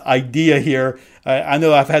idea here. I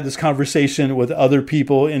know I've had this conversation with other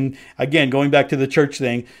people, and again, going back to the church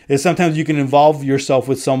thing, is sometimes you can involve yourself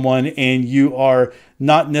with someone and you are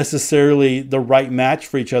not necessarily the right match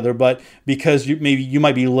for each other, but because you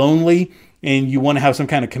might be lonely and you want to have some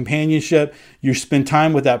kind of companionship, you spend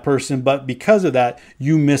time with that person, but because of that,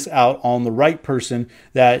 you miss out on the right person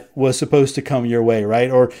that was supposed to come your way, right?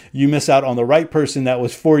 Or you miss out on the right person that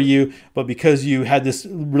was for you, but because you had this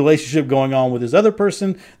relationship going on with this other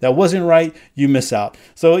person that wasn't right, you miss out.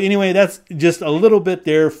 So anyway, that's just a little bit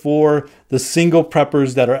there for the single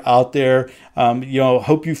preppers that are out there.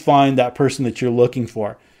 Hope you find that person that you're looking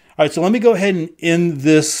for. All right, so let me go ahead and end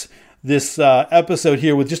this episode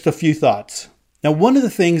here with just a few thoughts. Now, one of the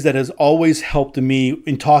things that has always helped me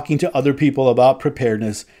in talking to other people about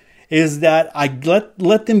preparedness is that I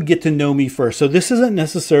let them get to know me first. So this isn't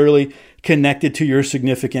necessarily connected to your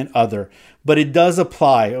significant other, but it does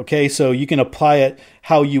apply, okay? So you can apply it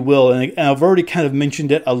how you will. And I've already kind of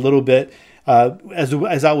mentioned it a little bit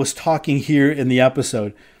as I was talking here in the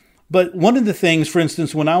episode. But one of the things, for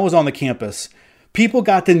instance, when I was on the campus, people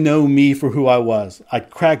got to know me for who I was. I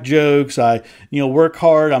crack jokes. I, work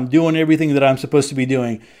hard. I'm doing everything that I'm supposed to be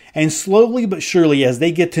doing. And slowly but surely, as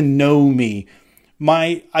they get to know me,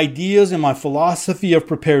 my ideas and my philosophy of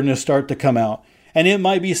preparedness start to come out. And it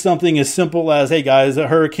might be something as simple as, hey guys, a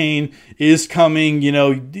hurricane is coming.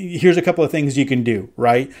 Here's a couple of things you can do,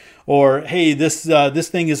 right? Or, hey, this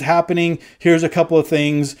thing is happening. Here's a couple of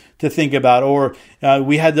things to think about. Or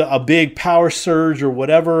we had a big power surge or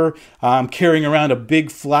whatever. I'm carrying around a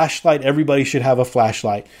big flashlight. Everybody should have a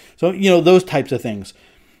flashlight. So, those types of things.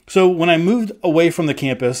 So when I moved away from the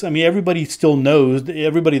campus, everybody still knows,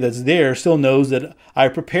 everybody that's there still knows that I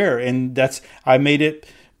prepare. And I made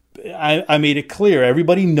it clear.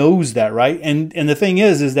 Everybody knows that, right? And the thing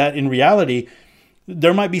is that in reality,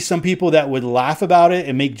 there might be some people that would laugh about it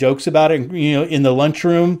and make jokes about it. In the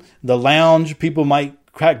lunchroom, the lounge, people might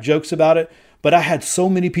crack jokes about it. But I had so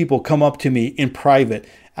many people come up to me in private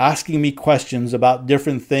asking me questions about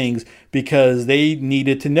different things because they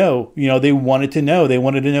needed to know, they wanted to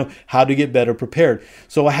know how to get better prepared.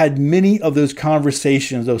 So I had many of those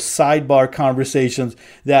conversations, those sidebar conversations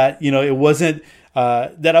that, it wasn't,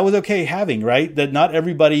 that I was okay having, right? That not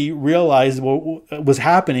everybody realized what was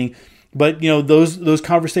happening. But, those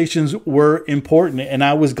conversations were important, and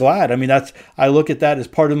I was glad. I mean, I look at that as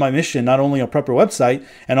part of my mission, not only on Prepper website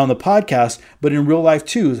and on the podcast, but in real life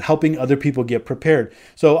too, is helping other people get prepared.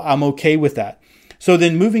 So I'm okay with that. So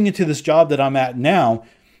then moving into this job that I'm at now,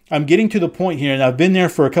 I'm getting to the point here, and I've been there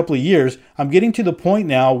for a couple of years. I'm getting to the point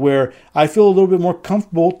now where I feel a little bit more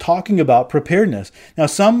comfortable talking about preparedness. Now,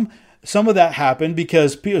 some of that happened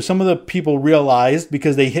because some of the people realized,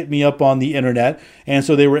 because they hit me up on the internet, and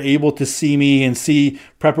so they were able to see me and see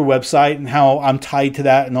Prepper website and how I'm tied to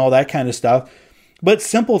that and all that kind of stuff. But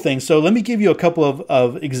simple things. So let me give you a couple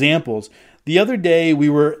of examples. The other day we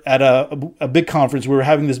were at a big conference. We were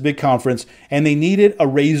having this big conference, and they needed a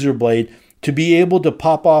razor blade to be able to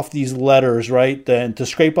pop off these letters, right? And to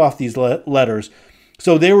scrape off these letters.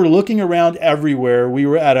 So they were looking around everywhere. We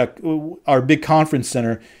were at our big conference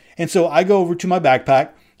center. And so I go over to my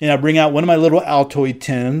backpack and I bring out one of my little Altoid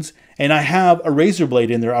tins, and I have a razor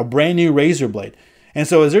blade in there, a brand new razor blade. And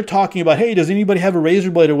so as they're talking about, hey, does anybody have a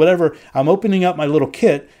razor blade or whatever, I'm opening up my little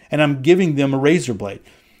kit and I'm giving them a razor blade.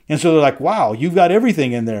 And so they're like, wow, you've got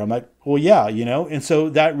everything in there. I'm like, well, yeah, and so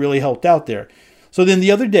that really helped out there. So then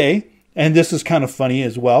the other day, and this is kind of funny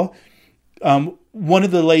as well, one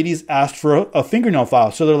of the ladies asked for a fingernail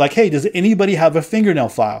file. So they're like, hey, does anybody have a fingernail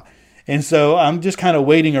file? And so I'm just kind of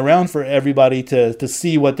waiting around for everybody to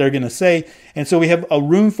see what they're going to say. And so we have a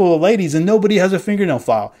room full of ladies and nobody has a fingernail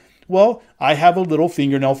file. Well, I have a little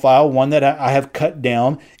fingernail file, one that I have cut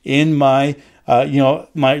down in my,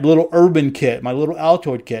 my little urban kit, my little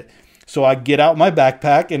Altoid kit. So I get out my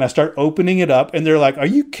backpack and I start opening it up, and they're like, are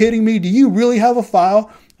you kidding me? Do you really have a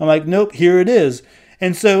file? I'm like, nope, here it is.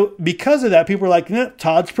 And so because of that, people are like, no,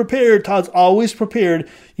 Todd's prepared. Todd's always prepared.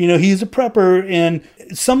 He's a prepper. And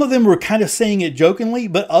some of them were kind of saying it jokingly,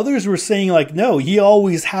 but others were saying like, no, he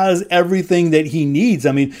always has everything that he needs.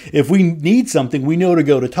 I mean, if we need something, we know to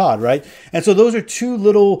go to Todd, right? And so those are two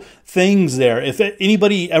little things there. If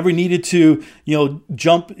anybody ever needed to,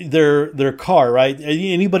 jump their car, right?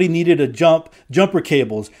 Anybody needed a jumper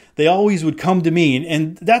cables, they always would come to me.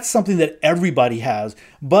 And that's something that everybody has.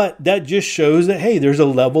 But that just shows that, hey, there's a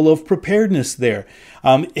level of preparedness there.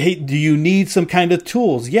 Hey, do you need some kind of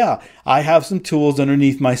tools? Yeah, I have some tools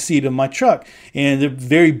underneath my seat of my truck, and they're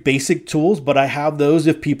very basic tools, but I have those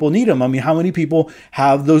if people need them. I mean, how many people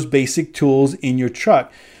have those basic tools in your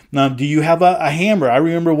truck? Now, do you have a hammer? I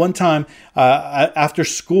remember one time after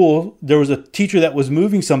school, there was a teacher that was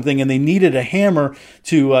moving something and they needed a hammer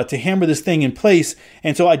to hammer this thing in place.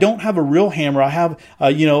 And so I don't have a real hammer. I have,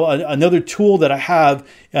 another tool that I have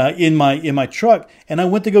in my truck, and I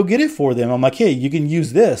went to go get it for them. I'm like, hey, you can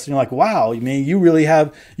use this. And you're like, wow, man, you really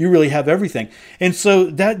have everything. And so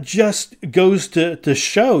that just goes to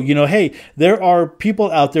show, hey, there are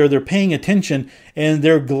people out there, they're paying attention and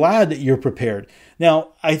they're glad that you're prepared. Now,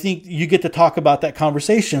 I think you get to talk about that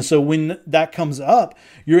conversation. So when that comes up,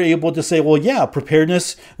 you're able to say, well, yeah,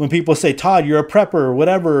 preparedness, when people say, Todd, you're a prepper or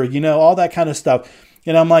whatever, all that kind of stuff.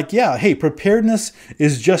 And I'm like, yeah, hey, preparedness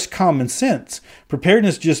is just common sense.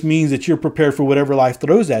 Preparedness just means that you're prepared for whatever life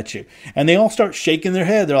throws at you. And they all start shaking their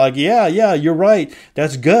head. They're like, yeah, you're right.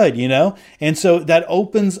 That's good, And so that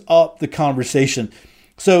opens up the conversation.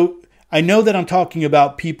 So I know that I'm talking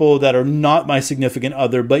about people that are not my significant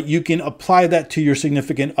other, but you can apply that to your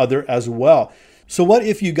significant other as well. So what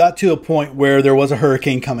if you got to a point where there was a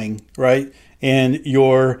hurricane coming, right? And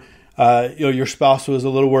your spouse was a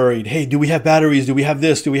little worried. Hey, do we have batteries? Do we have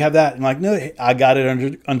this? Do we have that? And like, no, I got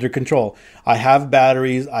it under control. I have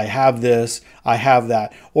batteries. I have this. I have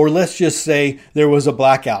that. Or let's just say there was a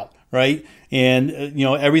blackout, right? And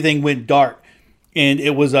everything went dark. And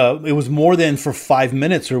it was more than for 5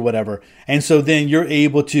 minutes or whatever. And so then you're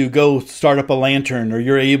able to go start up a lantern, or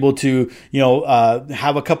you're able to,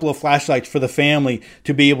 have a couple of flashlights for the family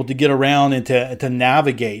to be able to get around and to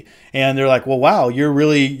navigate. And they're like, well, wow, you're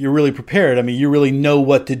really prepared. I mean, you really know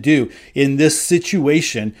what to do in this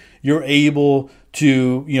situation. You're able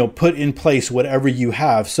to, put in place whatever you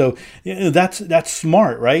have. So that's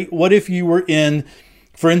smart, right? What if you were in,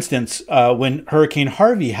 for instance, when Hurricane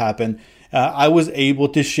Harvey happened, I was able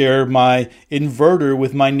to share my inverter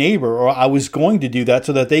with my neighbor, or I was going to do that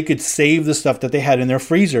so that they could save the stuff that they had in their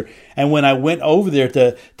freezer. And when I went over there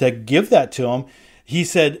to give that to them, he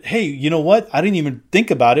said, hey, you know what? I didn't even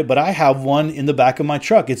think about it, but I have one in the back of my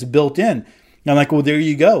truck. It's built in. And I'm like, well, there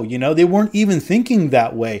you go. They weren't even thinking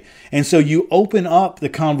that way. And so you open up the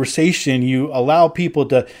conversation. You allow people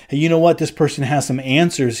to, hey, you know what? This person has some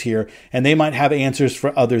answers here, and they might have answers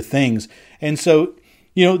for other things. And so,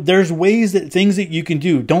 there's things that you can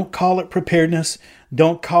do. Don't call it preparedness.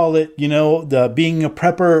 Don't call it, the being a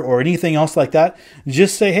prepper or anything else like that.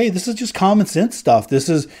 Just say, hey, this is just common sense stuff. This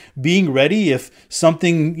is being ready if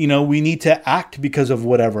something, we need to act because of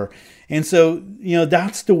whatever. And so,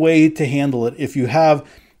 that's the way to handle it. If you have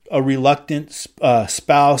a reluctant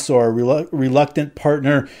spouse or a reluctant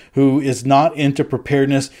partner who is not into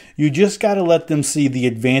preparedness, you just got to let them see the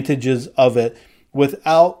advantages of it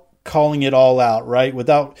without calling it all out, right?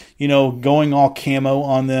 Without, going all camo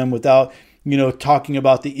on them, without, talking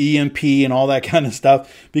about the EMP and all that kind of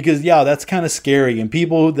stuff, because that's kind of scary. And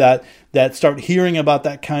people that start hearing about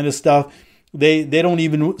that kind of stuff, they don't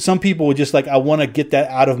even, some people would just like, I want to get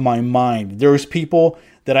that out of my mind. There's people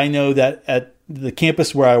that I know that at the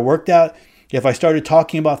campus where I worked at, if I started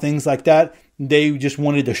talking about things like that, they just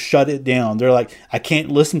wanted to shut it down. They're like, I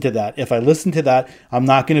can't listen to that. If I listen to that, I'm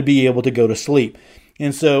not going to be able to go to sleep.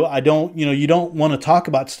 And so I don't, you don't want to talk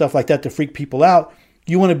about stuff like that to freak people out.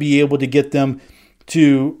 You want to be able to get them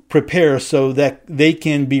to prepare so that they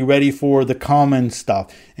can be ready for the common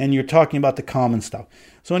stuff. And you're talking about the common stuff.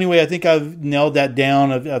 So anyway, I think I've nailed that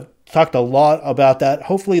down. I've talked a lot about that.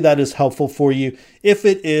 Hopefully that is helpful for you. If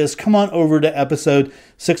it is, come on over to episode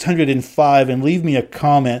 605 and leave me a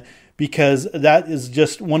comment, because that is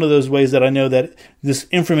just one of those ways that I know that this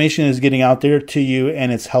information is getting out there to you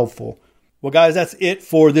and it's helpful. Well, guys, that's it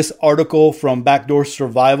for this article from Backdoor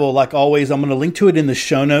Survival. Like always, I'm going to link to it in the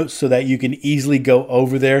show notes so that you can easily go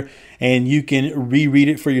over there and you can reread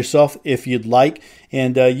it for yourself if you'd like.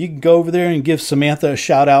 And you can go over there and give Samantha a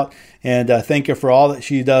shout out and thank her for all that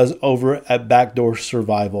she does over at Backdoor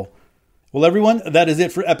Survival. Well, everyone, that is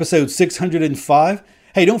it for episode 605.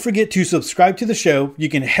 Hey, don't forget to subscribe to the show. You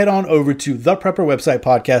can head on over to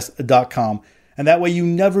theprepperwebsitepodcast.com, and that way you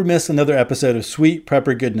never miss another episode of Sweet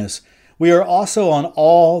Prepper Goodness. We are also on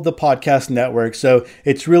all the podcast networks, so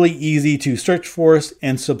it's really easy to search for us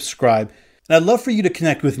and subscribe. And I'd love for you to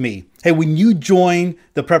connect with me. Hey, when you join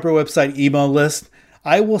the Prepper Website email list,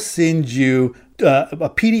 I will send you a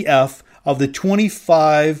PDF of the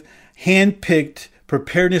 25 handpicked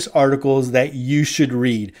preparedness articles that you should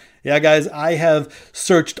read. Yeah, guys, I have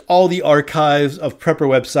searched all the archives of Prepper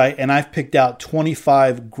Website and I've picked out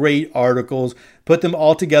 25 great articles, put them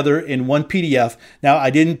all together in one PDF. Now,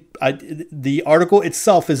 the article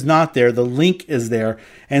itself is not there. The link is there.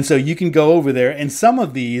 And so you can go over there, and some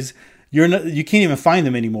of these you can't even find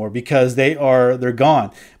them anymore because they're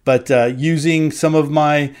gone. But using some of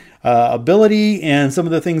my ability and some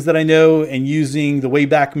of the things that I know, and using the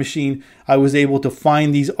Wayback Machine, I was able to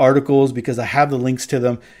find these articles because I have the links to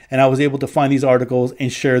them, and I was able to find these articles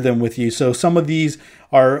and share them with you. So some of these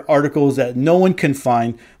are articles that no one can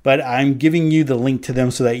find, but I'm giving you the link to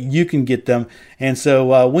them so that you can get them. And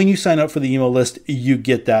so when you sign up for the email list, you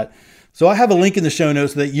get that. So I have a link in the show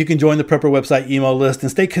notes so that you can join the Prepper Website email list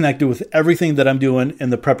and stay connected with everything that I'm doing in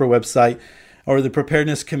the Prepper Website or the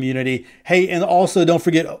preparedness community. Hey, and also don't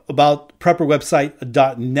forget about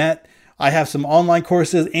prepperwebsite.net. I have some online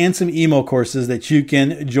courses and some email courses that you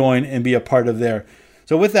can join and be a part of there.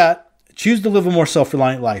 So with that, choose to live a more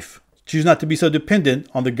self-reliant life. Choose not to be so dependent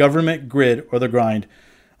on the government, grid, or the grind.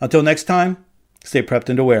 Until next time, stay prepped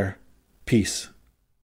and aware. Peace.